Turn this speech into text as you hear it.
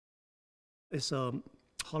It's a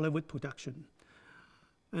Hollywood production.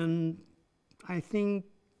 And I think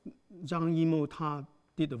Zhang Yimou Ta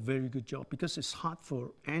did a very good job because it's hard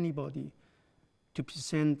for anybody to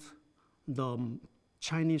present the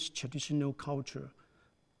Chinese traditional culture.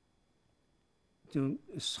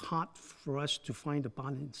 It's hard for us to find a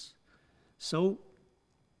balance. So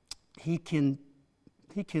he can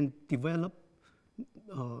develop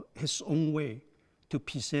his own way to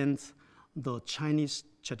present the Chinese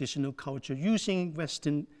traditional culture using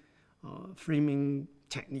Western framing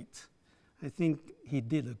techniques. I think he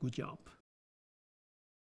did a good job.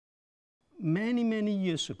 Many, many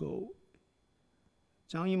years ago,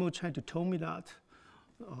 Zhang Yimou tried to tell me that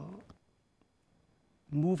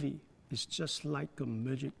movie is just like a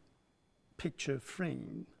magic picture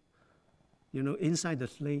frame. You know, inside the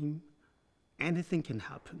frame, anything can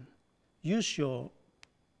happen. Use your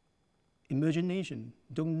imagination.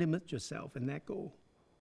 Don't limit yourself and let go.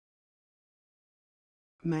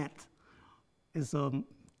 Matt is a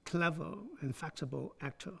clever and flexible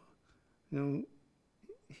actor. You know,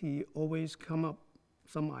 he always come up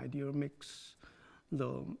some idea, makes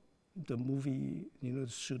the movie, you know,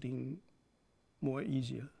 shooting more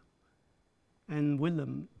easier. And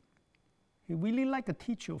Willem, he really like a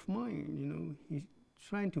teacher of mine. You know, he's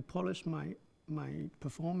trying to polish my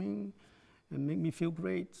performing and make me feel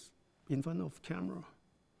great in front of camera.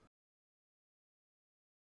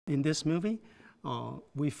 In this movie,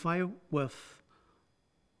 we fight with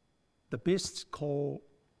the beast called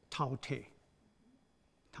Tao Te.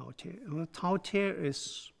 Tao Te. Tao Te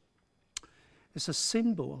is a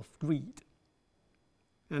symbol of greed.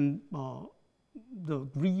 And the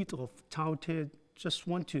greed of Tao Te just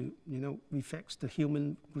want to, you know, reflects the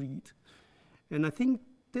human greed. And I think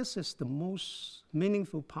this is the most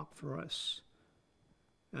meaningful part for us.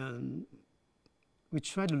 And we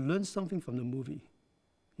try to learn something from the movie.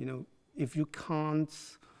 You know, if you can't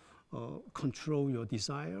control your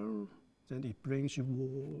desire, then it brings you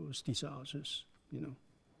wars, disasters, you know.